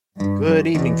Good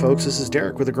evening, folks. This is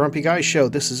Derek with the Grumpy Guy Show.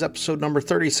 This is episode number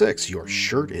 36. Your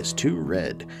shirt is too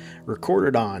red.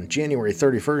 Recorded on January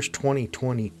 31st,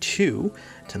 2022.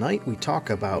 Tonight we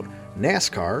talk about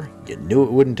NASCAR. You knew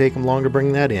it wouldn't take them long to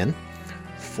bring that in.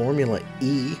 Formula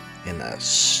E and the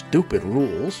stupid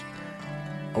rules.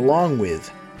 Along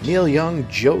with Neil Young,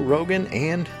 Joe Rogan,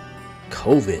 and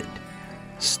COVID.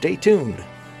 Stay tuned.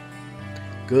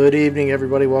 Good evening,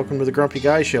 everybody. Welcome to the Grumpy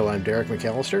Guy Show. I'm Derek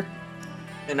McAllister.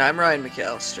 And I'm Ryan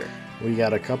McAllister. We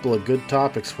got a couple of good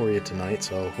topics for you tonight,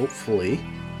 so hopefully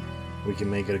we can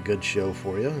make it a good show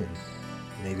for you. And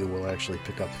maybe we'll actually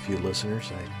pick up a few listeners.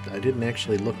 I didn't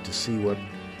actually look to see what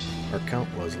our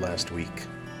count was last week.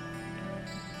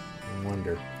 I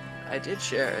wonder. I did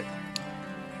share it.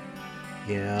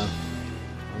 Yeah,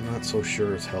 I'm not so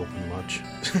sure it's helping much,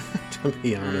 to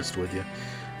be honest with you.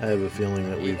 I have a feeling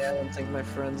that we've... Yeah, I don't think my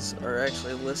friends are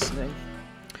actually listening.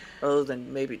 Other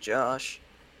than maybe Josh.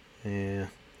 Yeah.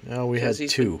 No, we had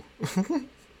two.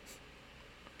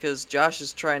 Because Josh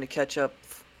is trying to catch up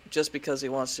just because he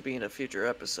wants to be in a future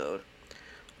episode.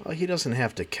 Well, he doesn't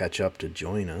have to catch up to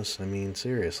join us. I mean,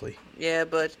 seriously. Yeah,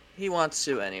 but he wants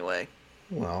to anyway.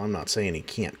 Well, I'm not saying he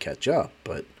can't catch up,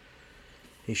 but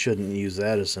he shouldn't use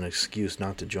that as an excuse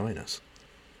not to join us.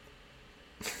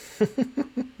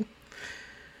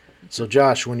 So,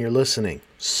 Josh, when you're listening,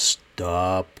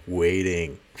 stop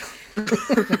waiting.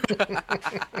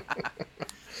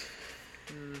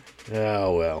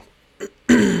 Oh, well.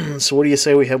 So what do you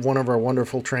say we have one of our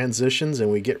wonderful transitions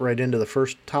and we get right into the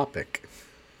first topic?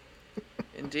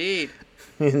 Indeed.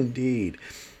 Indeed.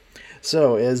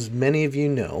 So, as many of you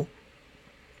know,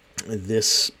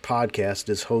 this podcast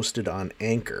is hosted on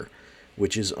Anchor,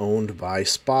 which is owned by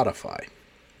Spotify.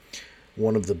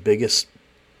 One of the biggest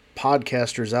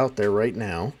podcasters out there right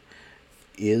now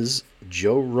is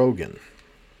Joe Rogan,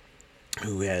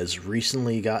 who has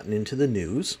recently gotten into the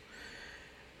news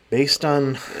based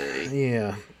on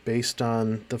the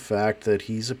fact that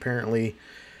he's apparently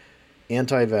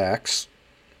anti-vax,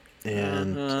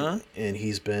 and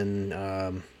he's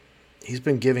been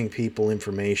giving people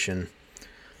information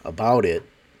about it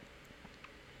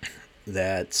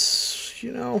that's,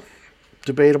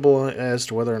 debatable as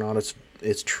to whether or not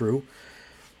it's true.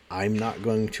 I'm not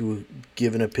going to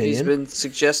give an opinion. He's been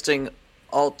suggesting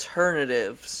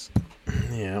alternatives.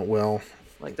 Yeah, well...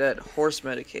 like that horse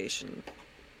medication.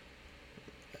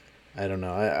 I don't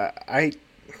know. I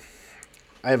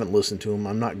haven't listened to him.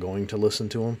 I'm not going to listen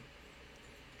to him.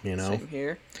 Same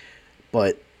here.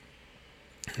 But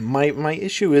my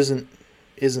issue isn't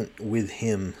with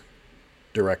him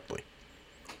directly.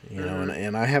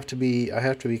 And I have to be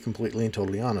completely and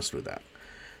totally honest with that.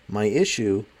 My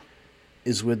issue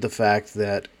is with the fact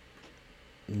that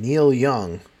Neil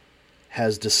Young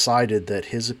has decided that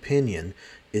his opinion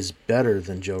is better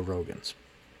than Joe Rogan's.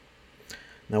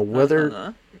 Now,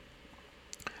 whether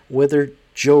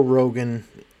Joe Rogan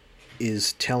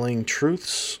is telling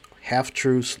truths,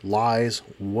 half-truths, lies,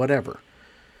 whatever,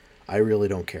 I really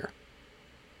don't care.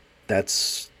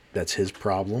 That's his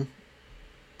problem.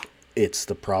 It's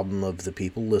the problem of the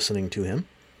people listening to him.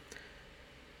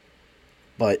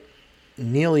 But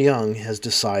Neil Young has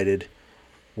decided,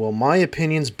 well, my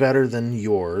opinion's better than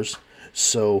yours,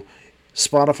 so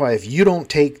Spotify, if you don't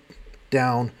take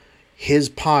down his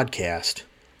podcast,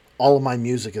 all of my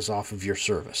music is off of your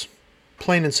service.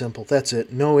 Plain and simple, that's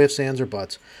it. No ifs, ands, or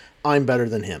buts. I'm better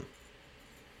than him.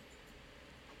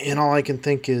 And all I can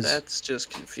think is... that's just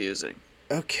confusing.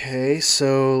 Okay,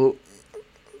 so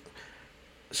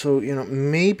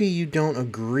maybe you don't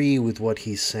agree with what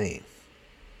he's saying.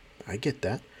 I get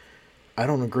that. I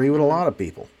don't agree with a lot of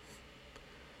people.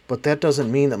 But that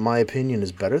doesn't mean that my opinion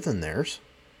is better than theirs.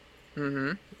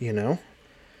 Mm-hmm.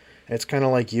 It's kind of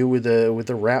like you with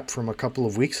the rap from a couple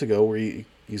of weeks ago where you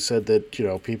said that,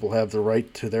 people have the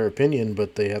right to their opinion,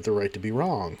 but they have the right to be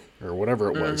wrong, or whatever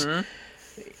it was.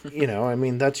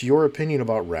 Mm-hmm. That's your opinion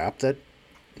about rap. That,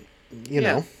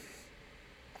 know,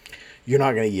 you're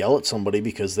not going to yell at somebody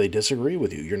because they disagree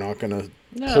with you. You're not going to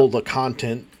pull the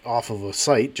content off of a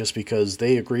site just because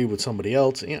they agree with somebody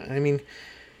else.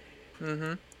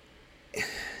 Mm-hmm.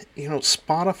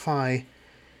 Spotify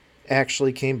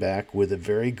actually came back with a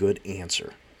very good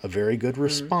answer, a very good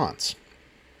response.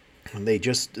 And they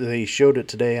showed it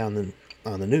today on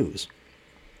the news.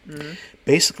 Mm-hmm.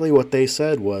 Basically, what they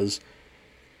said was,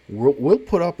 we'll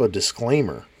put up a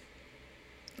disclaimer,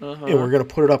 and we're going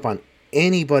to put it up on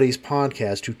anybody's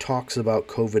podcast who talks about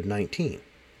COVID-19.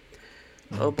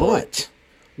 Oh, boy. But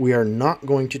we are not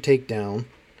going to take down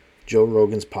Joe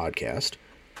Rogan's podcast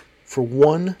for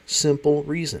one simple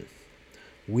reason.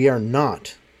 We are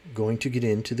not going to get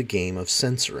into the game of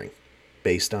censoring.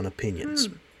 based on opinions.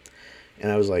 Hmm.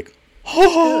 And I was like, That's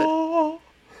good. oh,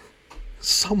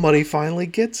 somebody finally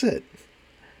gets it.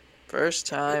 First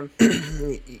time.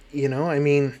 You know, I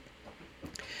mean,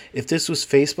 if this was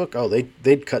Facebook, oh,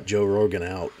 they'd cut Joe Rogan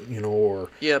out, you know,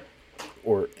 Yep.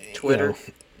 or Twitter. you know,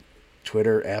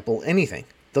 Twitter, Apple, anything.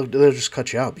 They'll just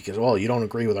cut you out because, well, you don't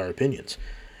agree with our opinions.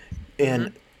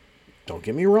 And don't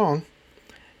get me wrong,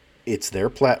 it's their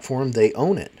platform. They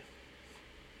own it.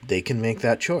 They can make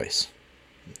that choice.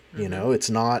 You know, it's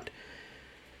not,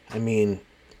 I mean,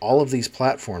 all of these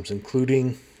platforms,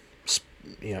 including,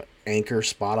 you know, Anchor,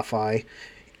 Spotify,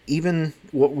 even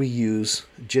what we use,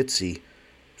 Jitsi,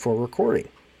 for recording.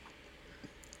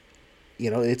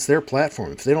 You know, it's their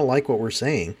platform. If they don't like what we're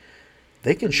saying,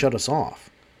 they can shut us off.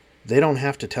 They don't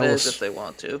have to tell As us. if they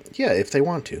want to. Yeah, if they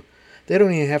want to. They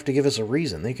don't even have to give us a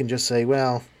reason. They can just say,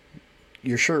 well,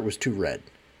 your shirt was too red.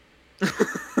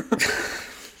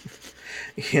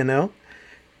 You know?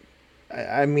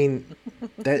 I mean,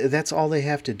 that's all they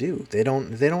have to do. They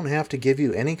don't have to give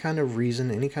you any kind of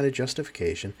reason, any kind of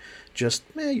justification. Just,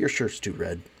 your shirt's too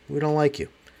red. We don't like you.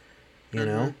 You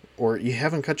know? Or you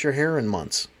haven't cut your hair in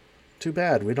months. Too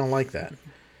bad. We don't like that.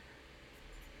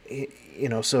 You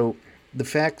know, so the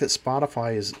fact that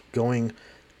Spotify is going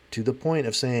to the point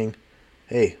of saying,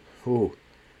 hey,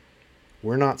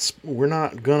 we're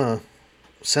not gonna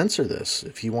censor this.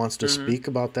 If he wants to speak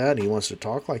about that, he wants to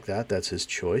talk like that, that's his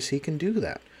choice. He can do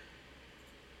that.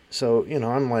 So, you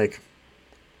know, I'm like,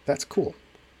 that's cool.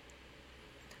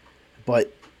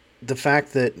 But the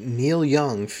fact that Neil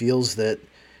Young feels that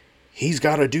he's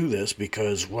got to do this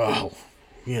because, well,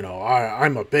 you know,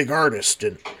 I'm a big artist,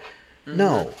 and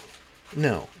no,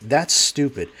 that's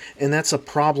stupid. And that's a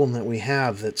problem that we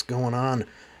have that's going on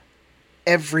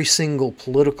every single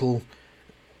political,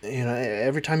 you know,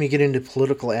 every time you get into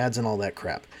political ads and all that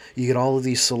crap, you get all of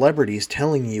these celebrities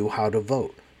telling you how to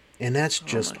vote. And that's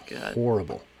just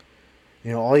horrible.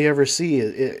 You know, all you ever see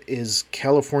is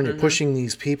California pushing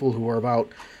these people who are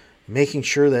about making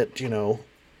sure that, you know,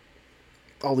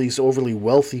 all these overly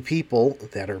wealthy people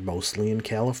that are mostly in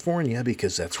California,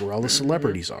 because that's where all the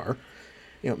celebrities are,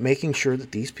 you know, making sure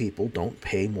that these people don't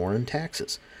pay more in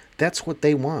taxes. That's what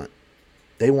they want.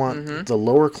 They want the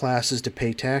lower classes to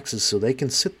pay taxes so they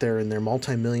can sit there in their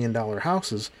multi-million-dollar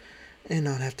houses and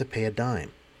not have to pay a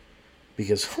dime.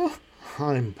 Because,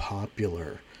 I'm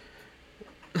popular.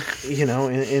 You know,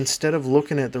 instead of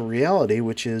looking at the reality,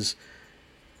 which is,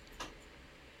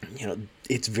 you know,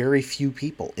 it's very few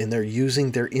people, and they're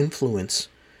using their influence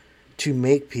to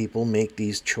make people make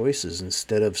these choices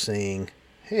instead of saying,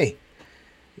 hey,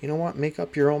 you know what, make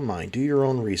up your own mind, do your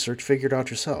own research, figure it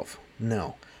out yourself.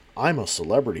 No, I'm a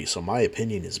celebrity, so my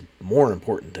opinion is more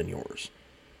important than yours.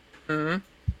 You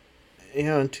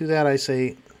know, and to that I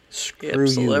say, screw you,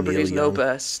 celebrities Neil Young. know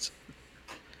best.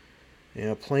 You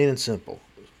know, plain and simple.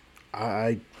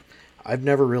 I've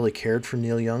never really cared for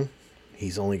Neil Young.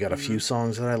 He's only got a few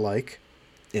songs that I like,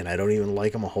 and I don't even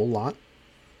like him a whole lot.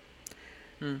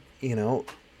 You know,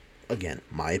 again,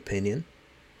 my opinion.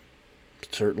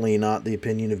 Certainly not the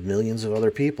opinion of millions of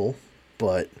other people,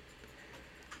 but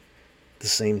at the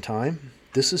same time,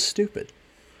 this is stupid.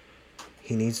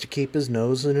 He needs to keep his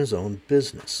nose in his own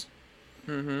business.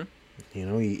 You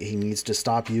know, he needs to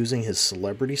stop using his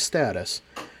celebrity status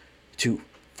to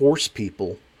force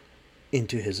people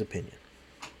into his opinion.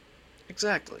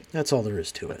 Exactly. That's all there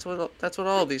is to it. That's what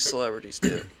all these celebrities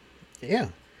do. Yeah,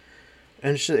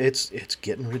 and it's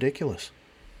getting ridiculous.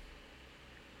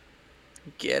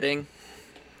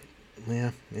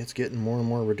 Yeah, it's getting more and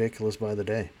more ridiculous by the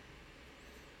day.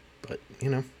 But you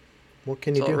know, what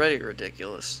can you do? It's already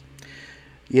ridiculous.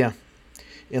 Yeah,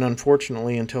 and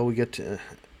unfortunately, until we get to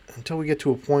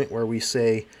a point where we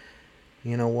say,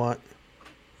 you know what,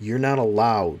 you're not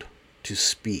allowed to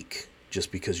speak just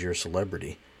because you're a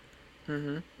celebrity.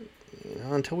 You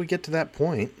know, until we get to that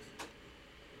point,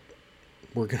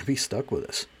 we're going to be stuck with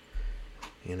this.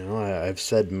 You know, I've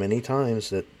said many times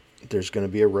that there's going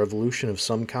to be a revolution of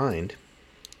some kind.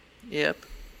 Yep.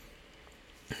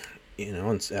 You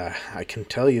know, and I can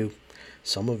tell you,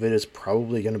 some of it is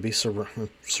probably going to be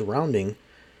surrounding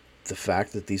the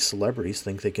fact that these celebrities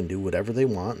think they can do whatever they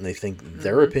want, and they think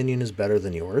their opinion is better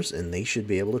than yours, and they should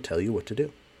be able to tell you what to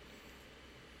do.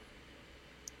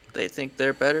 They think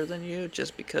they're better than you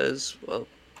just because, well,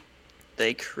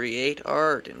 they create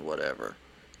art and whatever.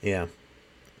 Yeah.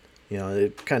 You know,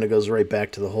 it kind of goes right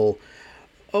back to the whole,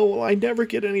 oh, well, I never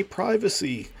get any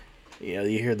privacy. You know,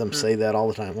 you hear them say that all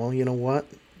the time. Well, you know what?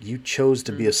 You chose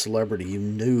to be a celebrity. You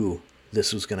knew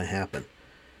this was going to happen.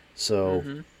 So,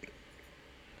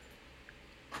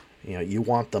 you know, you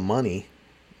want the money.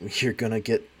 You're going to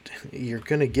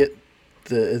get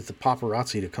the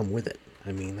paparazzi to come with it.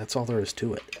 I mean, that's all there is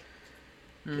to it.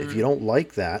 If you don't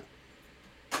like that,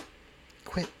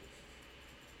 quit.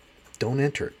 Don't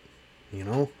enter it. You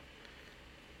know?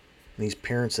 These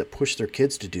parents that push their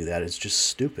kids to do that is just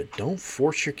stupid. Don't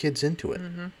force your kids into it.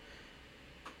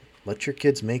 Let your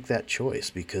kids make that choice,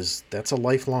 because that's a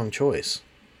lifelong choice.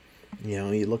 You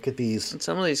know, you look at these... And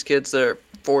some of these kids that are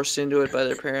forced into it by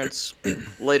their parents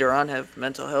later on have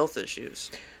mental health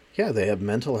issues. Yeah, they have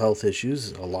mental health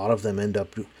issues. A lot of them end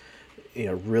up,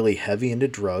 really heavy into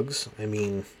drugs. I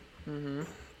mean,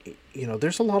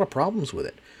 there's a lot of problems with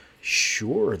it.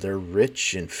 Sure, they're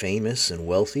rich and famous and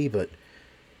wealthy, but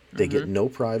they get no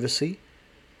privacy.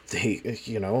 They,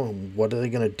 what are they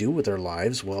going to do with their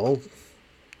lives? Well,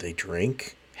 they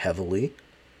drink heavily.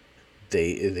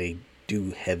 They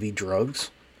do heavy drugs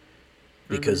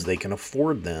because they can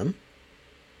afford them.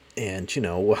 And,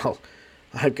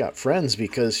 I've got friends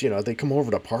because, they come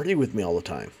over to party with me all the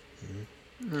time.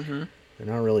 They're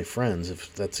not really friends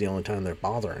if that's the only time they're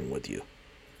bothering with you.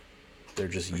 They're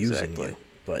just using you.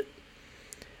 But,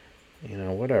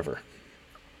 whatever.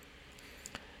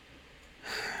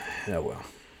 Oh, well.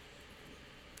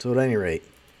 So at any rate,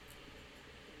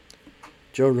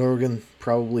 Joe Rogan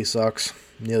probably sucks.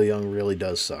 Neil Young really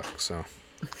does suck, so.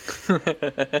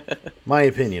 My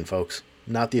opinion, folks.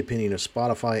 Not the opinion of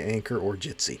Spotify, Anchor, or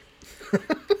Jitsi.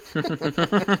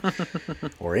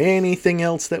 Or anything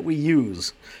else that we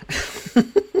use.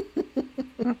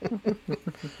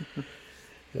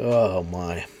 Oh,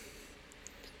 my.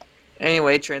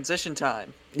 Anyway, transition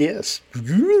time. Yes.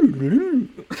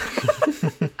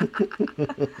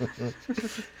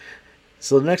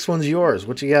 So the next one's yours.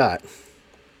 What you got?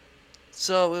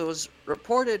 So it was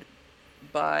reported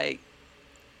by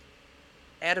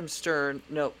Adam Stern.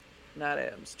 No, not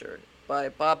Adam Stern. By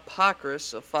Bob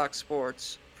Pockrass of Fox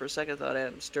Sports. For a second, I thought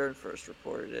Adam Stern first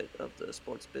reported it, of the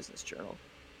Sports Business Journal.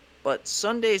 But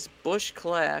Sunday's Busch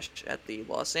Clash at the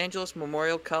Los Angeles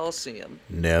Memorial Coliseum.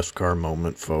 NASCAR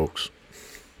moment, folks.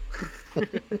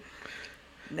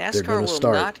 NASCAR will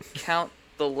not count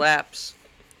the laps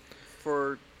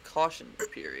for caution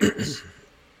periods.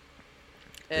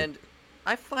 And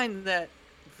I find that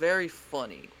very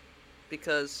funny,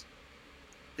 because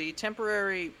the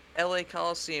temporary LA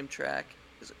Coliseum track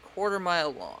is a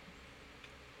quarter-mile long.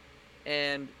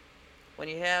 And when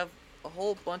you have a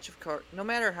whole bunch of cars, no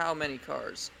matter how many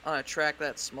cars, on a track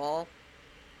that small,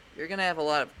 you're going to have a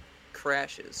lot of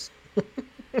crashes.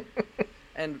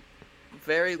 And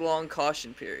very long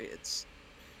caution periods.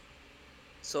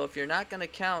 So if you're not going to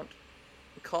count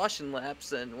caution laps,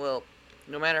 then, well,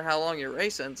 no matter how long your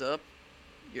race ends up,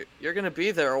 you're going to be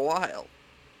there a while.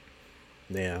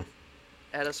 Yeah.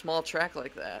 At a small track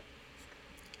like that.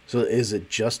 So is it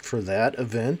just for that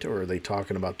event, or are they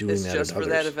talking about doing that at others? It's just for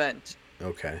that event.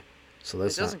 Okay. So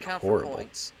that's not horrible. It doesn't count for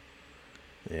points.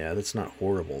 Yeah, that's not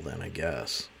horrible then, I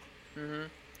guess.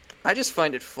 I just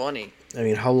find it funny. I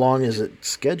mean, how long is it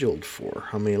scheduled for?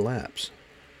 How many laps?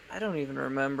 I don't even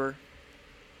remember.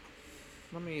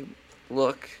 Let me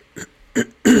look. Well,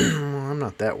 I'm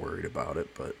not that worried about it,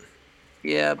 but...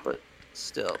 Yeah, but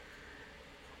still.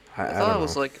 I thought it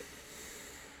was like...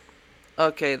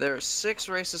 Okay, there are 6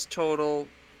 races total,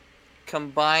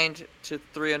 combined to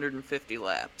 350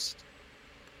 laps.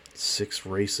 6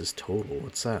 races total?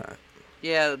 What's that?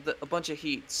 Yeah, a bunch of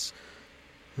heats.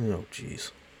 Oh,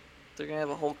 jeez. They're going to have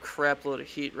a whole crap load of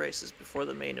heat races before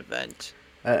the main event.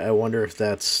 I wonder if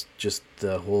that's just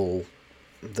the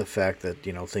fact that,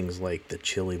 things like the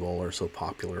Chili Bowl are so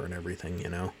popular and everything,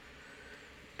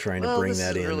 Trying to bring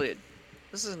that in.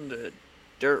 This isn't a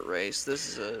dirt race.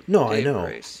 This is a I know.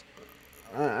 race.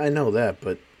 I know that,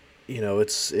 but,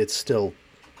 it's still,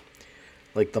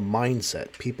 like, the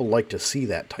mindset. People like to see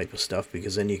that type of stuff,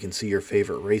 because then you can see your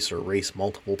favorite racer race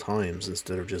multiple times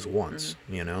instead of just once,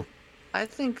 I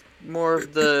think more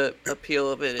of the appeal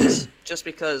of it is just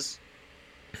because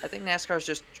I think NASCAR is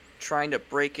just trying to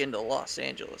break into Los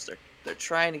Angeles. They're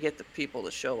trying to get the people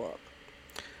to show up.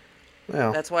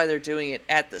 Well, that's why they're doing it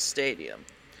at the stadium.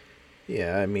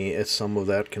 Yeah, I mean, some of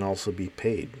that can also be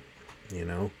paid,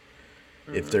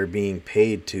 If they're being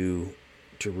paid to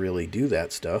really do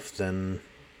that stuff, then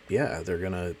yeah, they're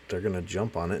gonna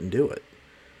jump on it and do it.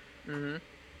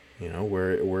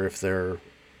 Where if they're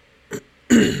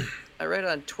I read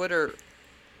on Twitter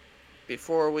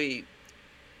before we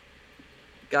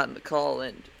got in the call,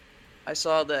 and I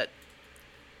saw that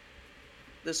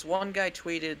this one guy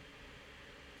tweeted.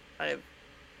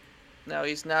 Now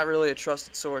he's not really a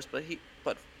trusted source, but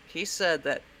he said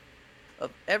that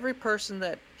of every person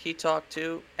that he talked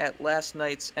to at last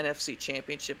night's NFC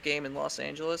Championship game in Los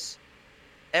Angeles,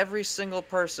 every single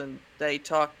person that he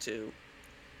talked to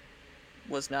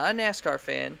was not a NASCAR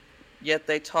fan, yet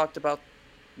they talked about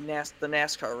the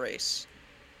NASCAR race.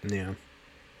 Yeah.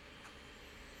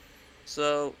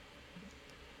 So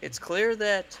it's clear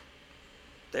that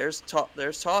there's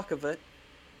talk of it.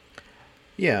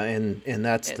 Yeah, and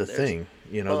that's the thing.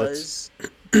 You know, buzz,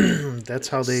 that's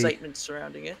how they excitement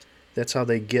surrounding it. That's how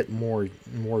they get more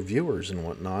viewers and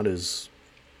whatnot is,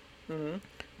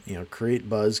 create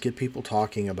buzz, get people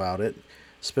talking about it,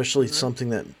 especially something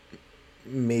that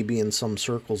maybe in some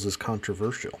circles is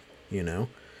controversial.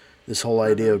 This whole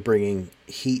idea of bringing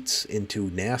heats into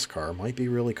NASCAR might be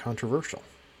really controversial.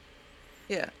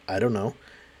 Yeah. I don't know.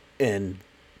 And,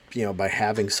 by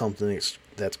having something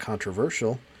that's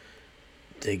controversial,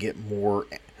 they get more.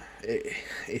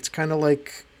 It's kind of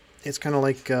like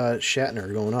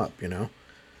Shatner going up,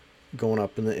 going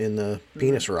up in the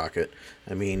penis rocket.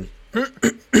 I mean,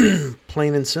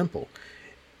 plain and simple.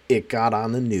 It got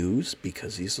on the news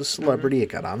because he's a celebrity. It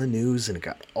got on the news and it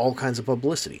got all kinds of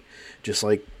publicity. Just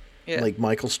like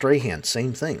Michael Strahan,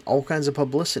 same thing. All kinds of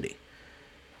publicity.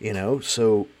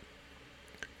 So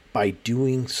by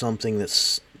doing something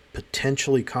that's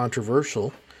potentially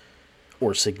controversial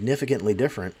or significantly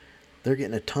different, they're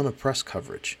getting a ton of press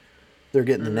coverage. They're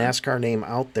getting the NASCAR name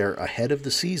out there ahead of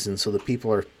the season so that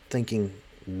people are thinking,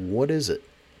 what is it?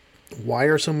 Why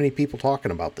are so many people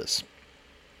talking about this?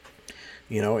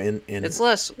 And it's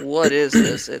less, what is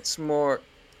this? It's more,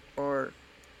 or,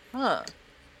 Well,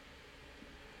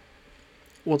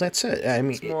 that's it. I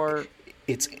mean,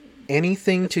 it's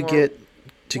anything to get.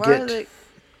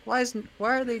 Why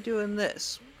are they doing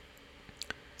this?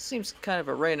 Seems kind of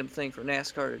a random thing for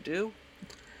NASCAR to do.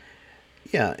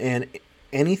 Yeah, and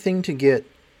anything to get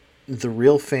the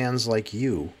real fans like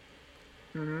you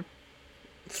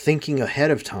thinking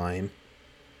ahead of time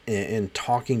and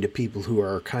talking to people who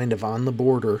are kind of on the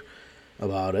border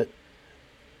about it.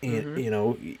 And,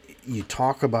 you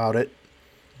talk about it,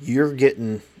 you're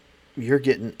getting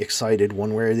excited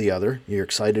one way or the other. You're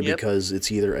excited because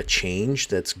it's either a change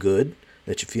that's good,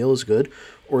 that you feel is good,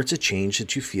 or it's a change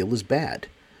that you feel is bad.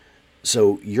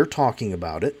 So you're talking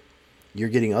about it. You're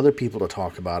getting other people to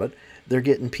talk about it. They're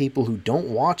getting people who don't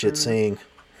watch it saying,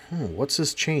 what's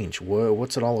this change?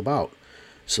 What's it all about?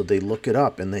 So they look it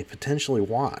up and they potentially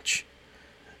watch.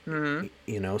 So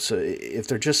if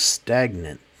they're just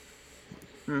stagnant,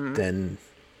 then,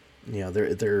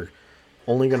 they're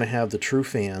only going to have the true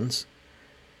fans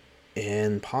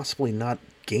and possibly not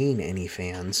gain any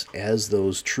fans as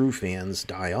those true fans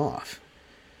die off.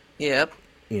 Yep.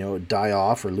 Die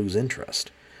off or lose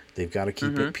interest. They've got to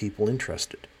keep people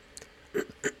interested.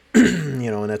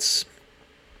 And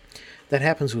that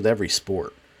happens with every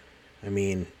sport. I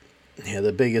mean,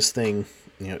 the biggest thing,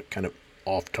 kind of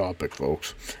off topic,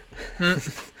 folks.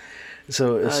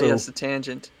 So yes, a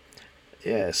tangent.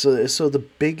 Yeah, so the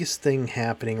biggest thing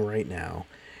happening right now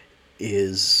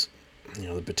is,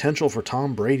 the potential for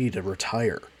Tom Brady to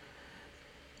retire.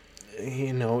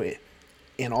 And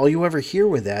all you ever hear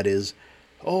with that is,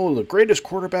 oh, the greatest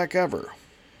quarterback ever.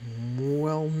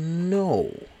 Well,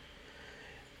 no.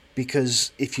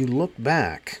 Because if you look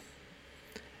back,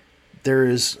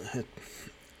 there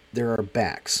are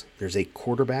backs. There's a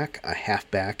quarterback, a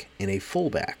halfback, and a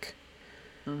fullback.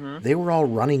 They were all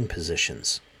running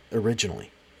positions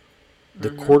originally.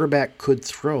 The quarterback could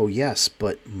throw, yes,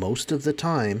 but most of the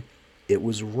time it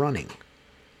was running.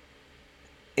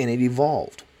 And it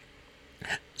evolved.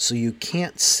 So you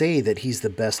can't say that he's the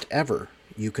best ever.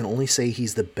 You can only say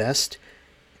he's the best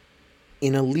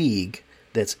in a league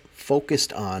that's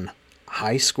focused on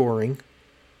high scoring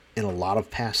and a lot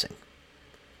of passing.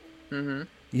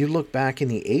 You look back in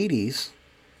the 80s,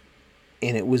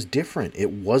 and it was different.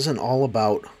 It wasn't all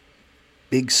about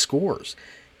big scores.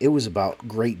 It was about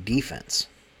great defense.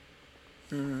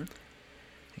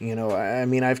 I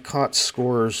mean, I've caught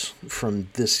scores from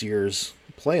this year's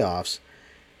playoffs,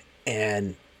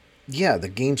 and yeah, the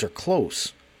games are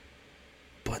close,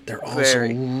 but they're also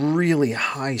really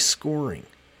high scoring.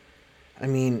 I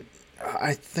mean,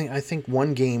 I think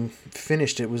one game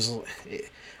finished,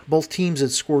 both teams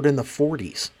had scored in the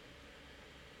 40s.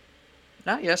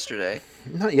 Not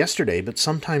yesterday, but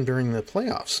sometime during the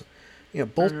playoffs.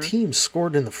 Both teams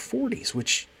scored in the 40s,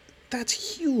 which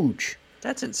that's huge.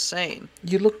 That's insane.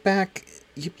 You look back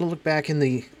in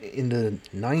the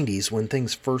 90s when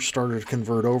things first started to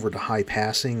convert over to high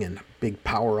passing and big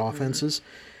power offenses,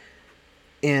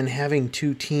 and having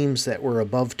two teams that were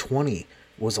above 20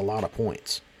 was a lot of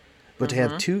points. But to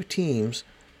have two teams,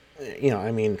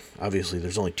 I mean, obviously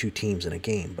there's only two teams in a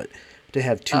game, but to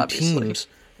have two teams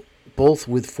both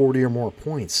with 40 or more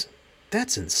points,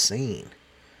 that's insane.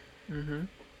 And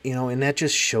that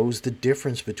just shows the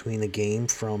difference between the game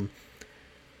from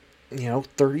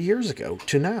 30 years ago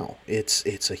to now.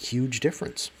 It's a huge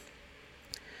difference.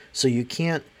 So you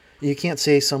can't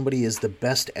say somebody is the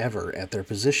best ever at their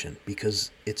position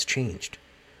because it's changed.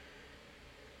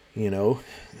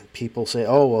 People say,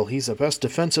 "Oh, well, he's the best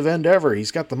defensive end ever.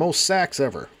 He's got the most sacks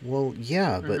ever." Well,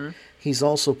 yeah, but he's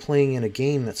also playing in a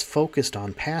game that's focused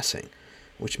on passing,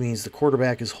 which means the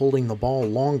quarterback is holding the ball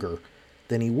longer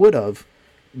than he would have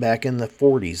back in the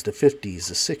 40s, the 50s,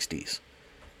 the 60s.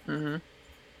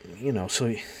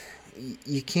 So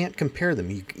you can't compare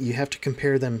them. You have to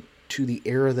compare them to the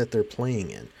era that they're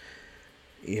playing in.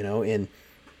 And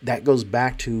that goes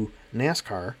back to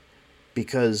NASCAR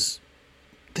because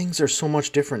things are so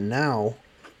much different now.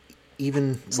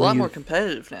 It's a lot more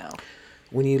competitive now.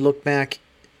 When you look back,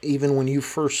 even when you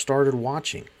first started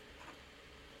watching,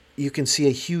 you can see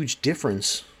a huge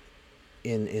difference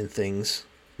in things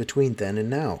between then and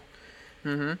now.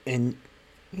 And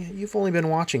you've only been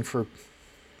watching for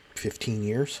 15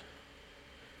 years.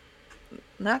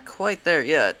 Not quite there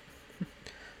yet.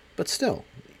 But still,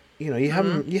 you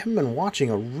haven't been watching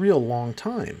a real long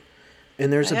time.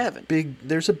 And there's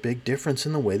a big difference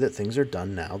in the way that things are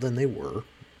done now than they were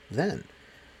then.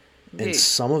 Indeed. And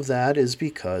some of that is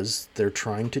because they're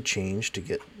trying to change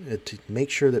to make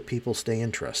sure that people stay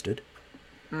interested.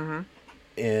 And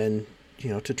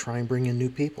to try and bring in new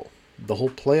people. The whole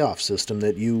playoff system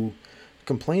that you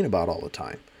complain about all the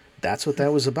time. That's what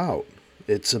that was about.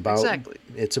 It's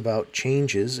about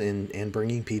changes and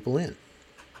bringing people in.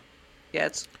 Yeah,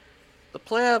 the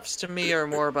playoffs to me are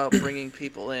more about bringing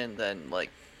people in than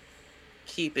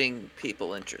keeping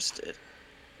people interested.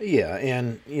 Yeah,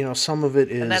 and some of it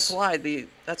is, and that's why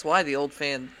the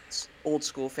old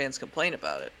school fans complain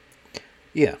about it.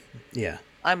 Yeah.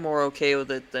 I'm more okay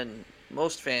with it than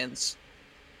most fans,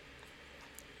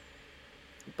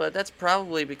 but that's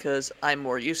probably because I'm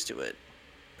more used to it,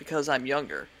 because I'm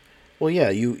younger. Well, yeah,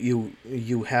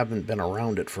 you haven't been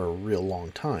around it for a real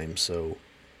long time, so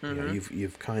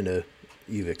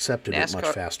you've accepted NASCAR, it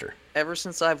much faster. Ever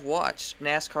since I've watched,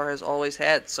 NASCAR has always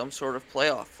had some sort of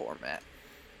playoff format.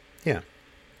 Yeah.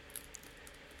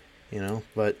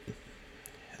 But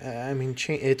I mean,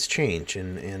 it's change,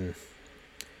 and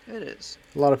it is.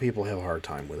 A lot of people have a hard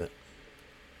time with it.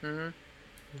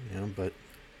 But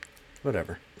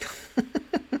whatever.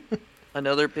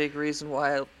 Another big reason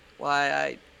why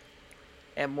I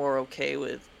am more okay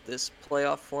with this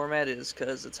playoff format is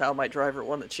because it's how my driver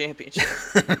won the championship.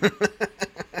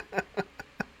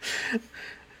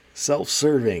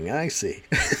 Self-serving, I see.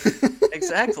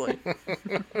 Exactly.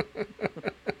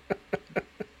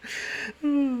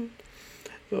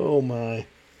 Oh my.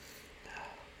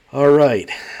 All right.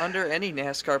 Under any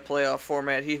NASCAR playoff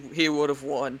format, he would have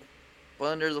won.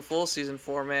 But under the full season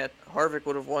format, Harvick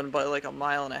would have won by a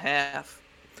mile and a half.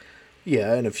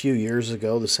 Yeah, and a few years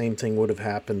ago, the same thing would have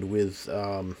happened with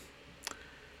one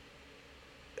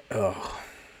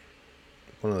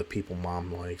of the people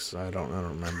Mom likes. I don't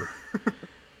remember.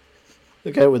 The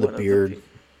guy with the beard.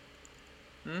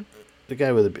 The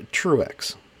guy with the beard.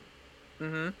 Truex.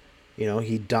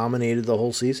 He dominated the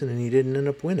whole season and he didn't end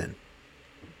up winning.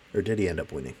 Or did he end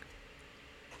up winning?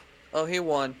 Oh, he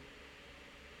won.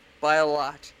 By a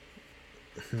lot.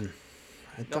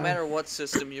 No matter what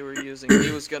system you were using,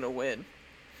 he was going to win.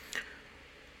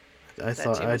 That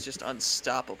team was just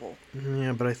unstoppable.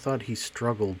 Yeah, but I thought he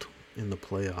struggled in the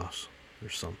playoffs or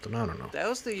something. I don't know. That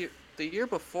was the year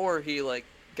before he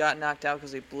got knocked out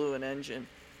because he blew an engine.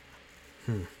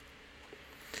 And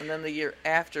then the year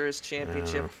after his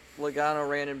championship, Logano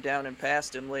ran him down and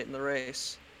passed him late in the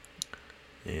race.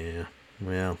 Yeah,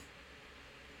 well,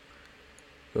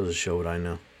 goes to show what I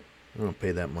know. I don't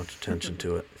pay that much attention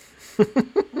to it.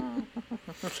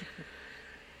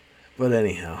 But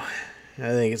anyhow, I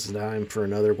think it's time for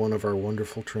another one of our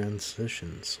wonderful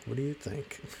transitions. What do you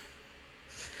think?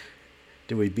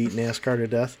 Did we beat NASCAR to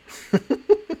death?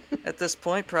 At this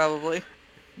point, probably.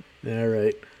 All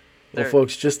right. Well,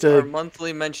 folks, our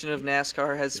monthly mention of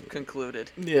NASCAR has concluded.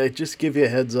 Yeah, just give you a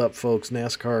heads up, folks.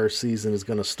 NASCAR season is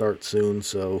going to start soon,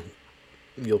 so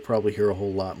you'll probably hear a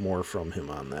whole lot more from him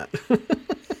on that.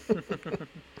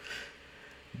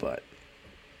 But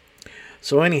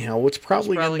so anyhow, what's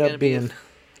probably going to end up being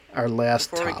our last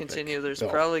topic. Before we continue, there's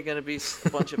probably going to be a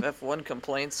bunch of F1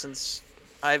 complaints since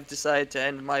I've decided to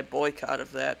end my boycott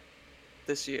of that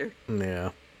this year.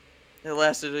 Yeah. It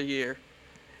lasted a year.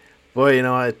 Boy, we may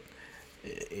not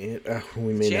end up getting to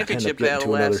another topic. Championship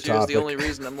battle last year is the only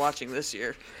reason I'm watching this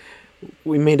year.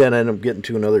 We may not end up getting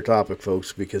to another topic,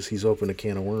 folks, because he's opened a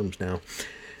can of worms now.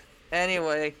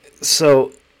 Anyway.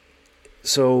 So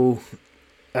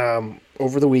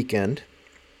over the weekend,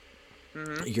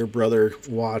 your brother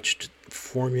watched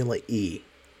Formula E.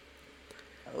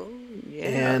 Oh, yeah.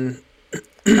 And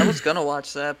I was going to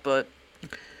watch that, but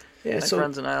yeah, my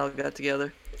friends and I all got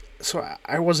together. So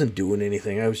I wasn't doing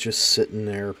anything. I was just sitting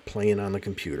there playing on the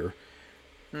computer.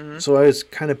 Mm-hmm. So I was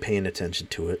kind of paying attention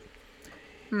to it.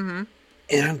 Mm-hmm.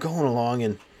 And I'm going along,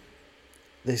 and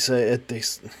they say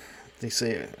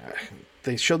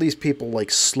they show these people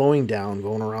like slowing down,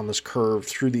 going around this curve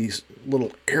through these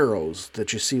little arrows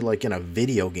that you see like in a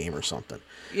video game or something.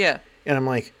 Yeah. And I'm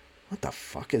like, what the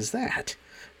fuck is that?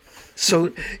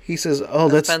 So he says, "Oh,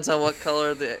 that depends on what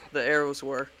color the arrows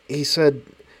were." He said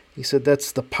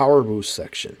that's the power boost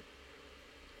section.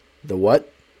 The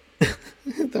what?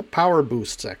 The power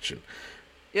boost section.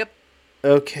 Yep.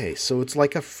 Okay, so it's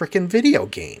like a frickin' video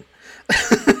game.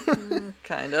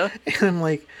 Kinda. And I'm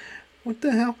like, what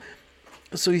the hell?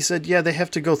 So he said, yeah, they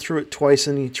have to go through it twice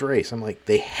in each race. I'm like,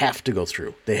 they have to go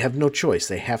through. They have no choice.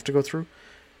 They have to go through?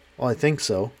 Well, I think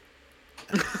so.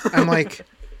 I'm like,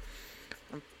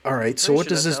 all right, so what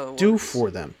does this do for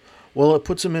them? Well, it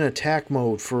puts them in attack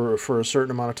mode for a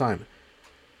certain amount of time.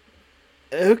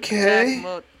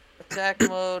 Okay. Attack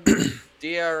mode,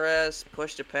 DRS,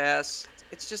 push to pass.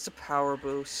 It's just a power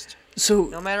boost. So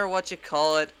no matter what you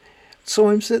call it. So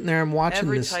I'm sitting there, I'm watching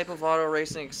this. Every type of auto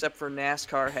racing except for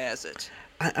NASCAR has it.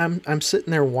 I'm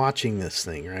sitting there watching this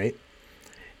thing, right?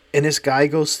 And this guy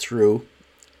goes through,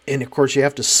 and of course you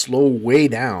have to slow way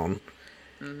down.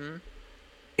 Mm-hmm.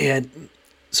 And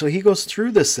so he goes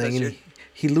through this thing, and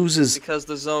he loses... Because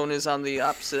the zone is on the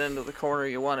opposite end of the corner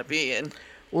you want to be in.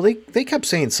 Well, they kept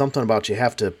saying something about you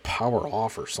have to power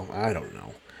off or something. I don't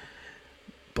know.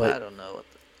 But I don't know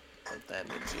what that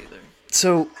means either.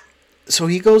 So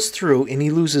he goes through, and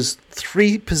he loses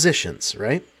 3 positions,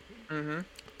 right? Mm-hmm.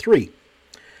 3.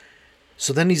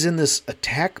 So then he's in this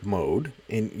attack mode,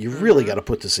 and you really got to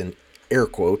put this in air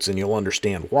quotes, and you'll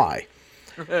understand why.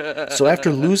 So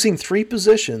after losing 3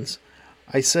 positions,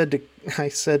 I said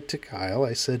to Kyle,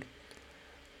 I said,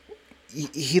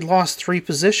 he lost 3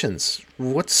 positions.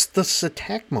 What's this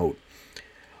attack mode?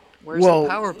 Where's the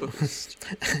power boost?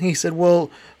 He said, well,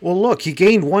 look, he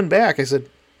gained 1 back. I said,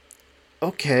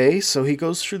 okay, so he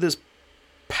goes through this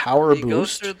power boost. He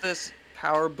goes through this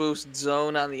power boost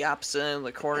zone on the opposite end of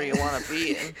the corner you want to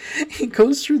be in. He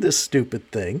goes through this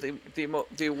stupid thing.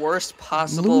 The worst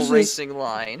possible racing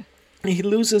line. He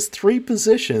loses 3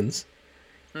 positions.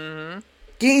 Mm-hmm.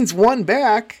 Gains 1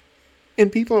 back.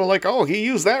 And people are like, oh, he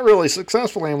used that really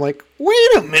successfully. I'm like,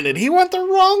 wait a minute, he went the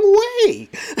wrong way.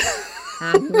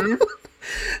 Mm-hmm.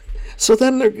 So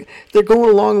then they're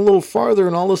going along a little farther,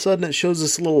 and all of a sudden it shows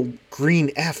this little green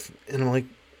F. And I'm like,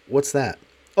 what's that?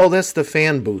 Oh, that's the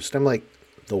fan boost. I'm like,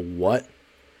 the what?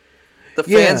 The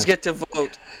fans get to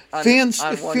vote. Fans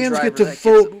get to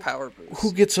vote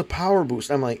who gets a power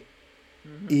boost. I'm like,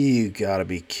 you gotta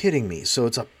be kidding me. So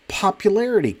it's a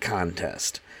popularity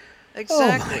contest.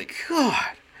 Exactly. Oh my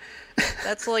God.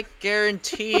 That's like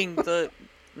guaranteeing the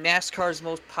NASCAR's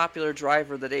most popular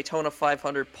driver the Daytona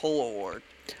 500 Pole Award.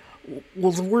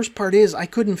 Well, the worst part is I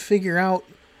couldn't figure out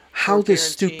how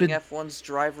this stupid F1's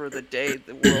driver of the day,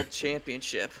 the world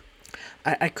championship.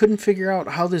 I couldn't figure out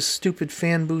how this stupid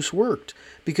fan boost worked,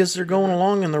 because they're going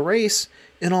along in the race,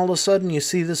 and all of a sudden you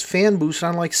see this fan boost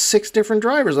on like 6 different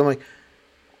drivers. I'm like,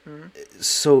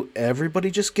 so everybody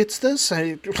just gets this?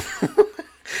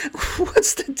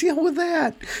 What's the deal with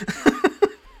that?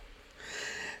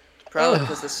 Probably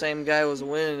because the same guy was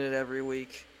winning it every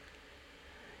week.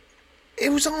 It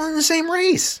was all in the same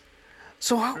race.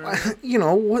 So, how,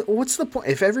 what's the point?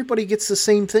 If everybody gets the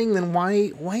same thing, then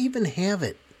why even have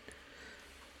it?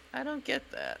 I don't get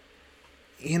that.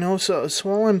 So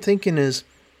all I'm thinking is,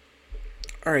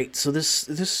 all right, so this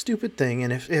stupid thing,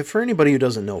 and if for anybody who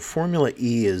doesn't know, Formula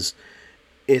E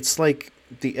it's like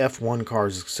the F1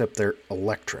 cars, except they're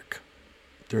electric.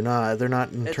 They're not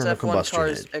internal combustion. It's F1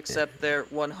 cars, except they're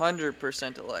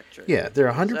 100% electric. Yeah,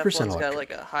 they're 100% F1's electric. got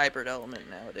like a hybrid element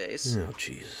nowadays. Oh,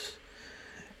 Jesus.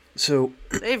 So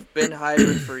they've been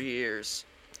hybrid for years.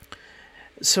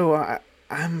 So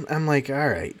I'm like, all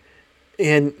right,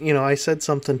 and I said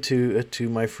something to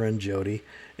my friend Jody,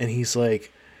 and he's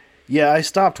like, yeah, I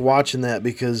stopped watching that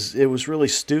because it was really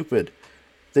stupid.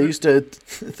 It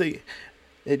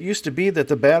used to be that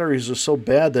the batteries were so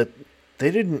bad that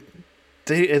they didn't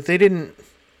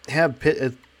have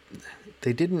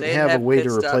a way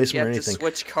to replace them or anything. You have to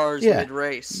switch cars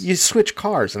mid-race. You switch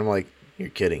cars, and I'm like, you're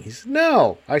kidding. He said,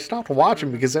 no, I stopped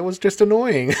watching because that was just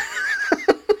annoying.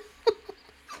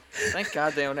 Thank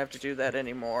God they don't have to do that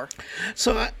anymore.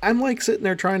 So I'm like sitting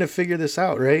there trying to figure this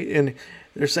out, right? And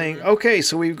they're saying, okay,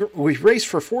 so we raced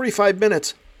for 45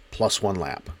 minutes plus 1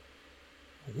 lap.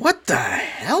 What the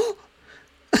hell?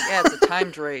 Yeah, it's a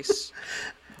timed race.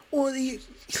 Well, I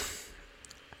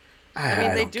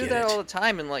mean, they do that all the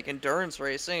time in like endurance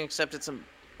racing, except it's a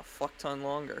fuck ton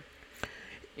longer.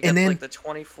 You got like the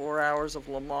 24 hours of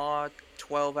Le Mans,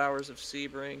 12 hours of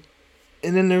Sebring.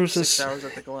 And then there was 6 hours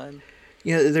at the Glen.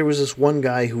 Yeah, there was this one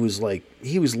guy who was like,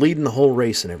 he was leading the whole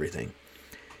race and everything.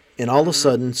 And all of a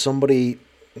sudden, somebody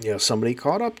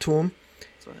caught up to him.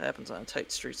 That's what happens on a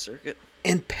tight street circuit.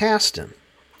 And passed him,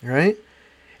 right?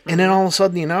 And then all of a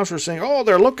sudden the announcer was saying, oh,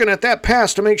 they're looking at that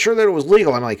pass to make sure that it was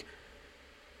legal. I'm like,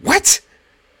 what?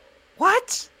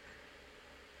 What?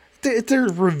 They're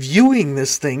reviewing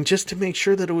this thing just to make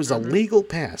sure that it was a legal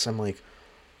pass. I'm like,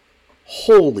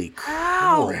 holy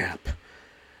crap.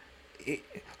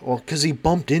 Well, because he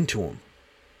bumped into him.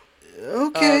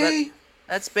 Okay.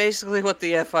 That's basically what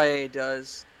the FIA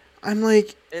does. I'm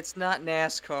like... It's not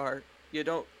NASCAR. You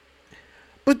don't...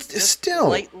 But still...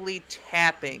 Lightly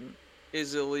tapping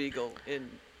is illegal in...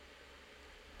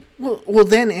 Well,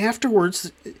 then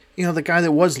afterwards, the guy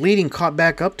that was leading caught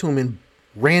back up to him and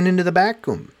ran into the back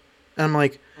of him. And I'm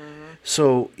like,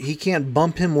 so he can't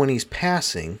bump him when he's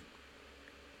passing.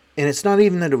 And it's not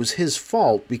even that it was his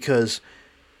fault, because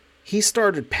he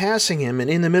started passing him, and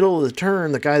in the middle of the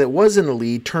turn, the guy that was in the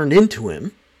lead turned into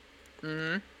him.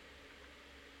 Mm-hmm.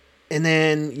 And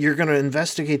then you're going to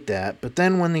investigate that. But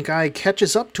then when the guy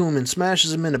catches up to him and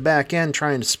smashes him in the back end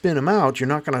trying to spin him out, you're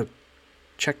not going to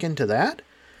check into that?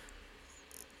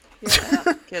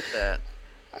 Yeah, get that.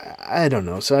 I don't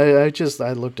know. So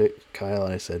I looked at Kyle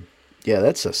and I said, yeah,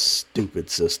 that's a stupid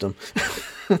system.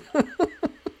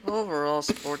 Overall,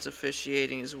 sports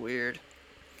officiating is weird.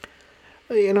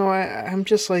 I'm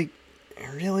just like,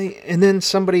 really? And then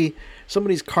somebody's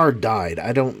car died.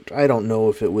 I don't know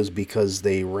if it was because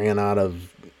they ran out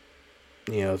of,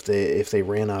 if they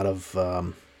ran out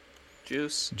of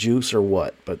juice or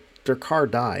what. But their car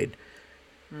died.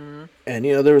 Mm-hmm. And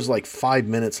there was like 5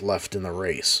 minutes left in the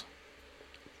race.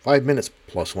 5 minutes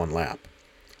plus one lap.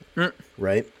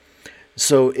 Right?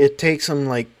 So it takes them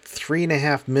like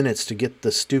 3.5 minutes to get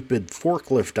the stupid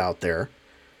forklift out there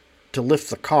to lift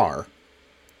the car.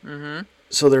 Mm-hmm.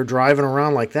 So they're driving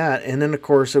around like that. And then, of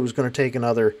course, it was going to take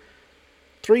another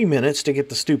 3 minutes to get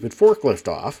the stupid forklift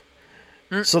off.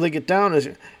 So they get down and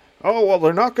say, oh, well,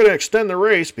 they're not going to extend the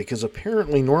race, because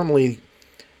apparently normally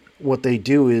what they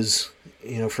do is,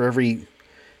 for every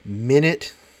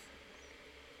minute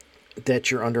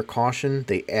that you're under caution,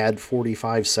 they add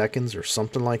 45 seconds or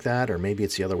something like that, or maybe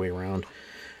it's the other way around.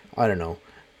 I don't know.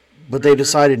 But they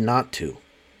decided not to.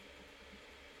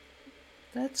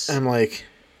 I'm like,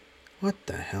 what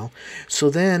the hell? So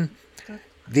then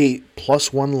the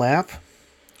plus one lap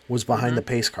was behind the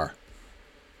pace car.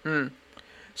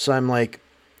 So I'm like,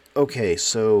 okay,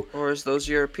 so... Or as those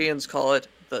Europeans call it,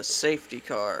 the safety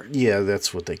car. Yeah,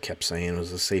 that's what they kept saying,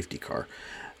 was the safety car.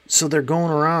 So they're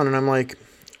going around, and I'm like,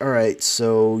 all right,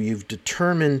 so you've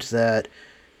determined that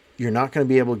you're not going to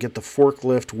be able to get the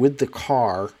forklift with the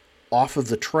car off of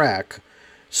the track.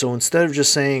 So instead of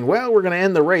just saying, well, we're going to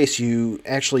end the race, you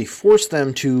actually force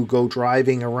them to go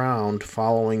driving around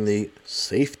following the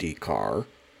safety car.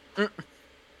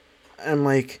 I'm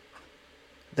like,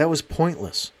 that was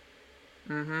pointless.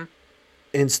 Mm-hmm.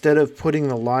 Instead of putting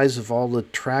the lives of all the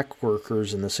track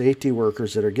workers and the safety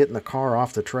workers that are getting the car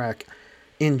off the track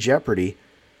in jeopardy,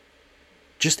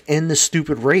 just end the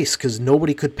stupid race, because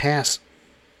nobody could pass.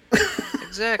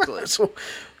 Exactly. So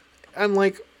I'm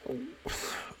like,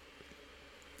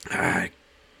 I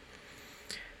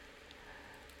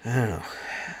don't know.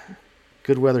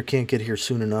 Good weather can't get here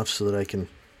soon enough so that I can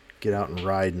get out and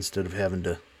ride instead of having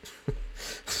to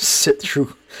sit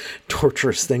through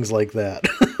torturous things like that.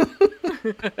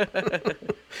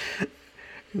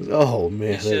 Oh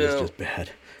man, that is just bad.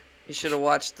 You should have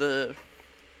watched the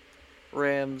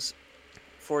Rams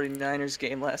 49ers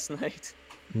game last night.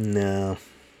 No.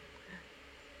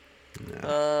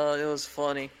 It was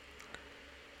funny.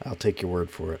 I'll take your word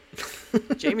for it.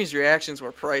 Jamie's reactions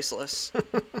were priceless.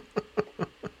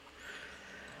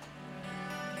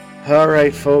 All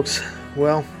right, folks.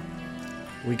 Well,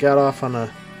 we got off on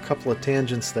a couple of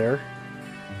tangents there.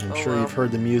 I'm sure you've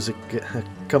heard the music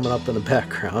coming up in the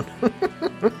background.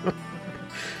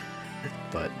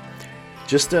 But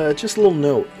just a little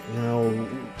note,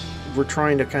 we're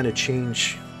trying to kind of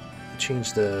change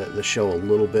the show a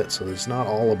little bit, so it's not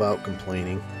all about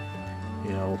complaining.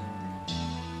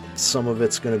 Some of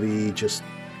it's going to be just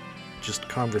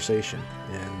conversation,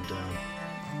 and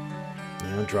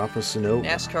drop us a note.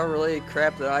 NASCAR related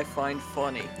crap that I find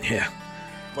funny. Yeah.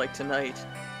 Like tonight.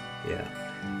 Yeah.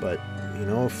 But,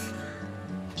 if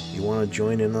you want to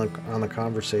join in on the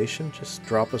conversation, just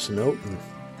drop us a note, and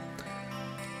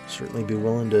certainly be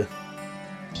willing to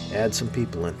add some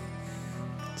people in.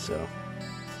 So,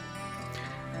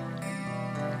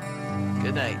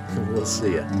 good night. We'll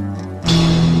see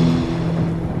ya.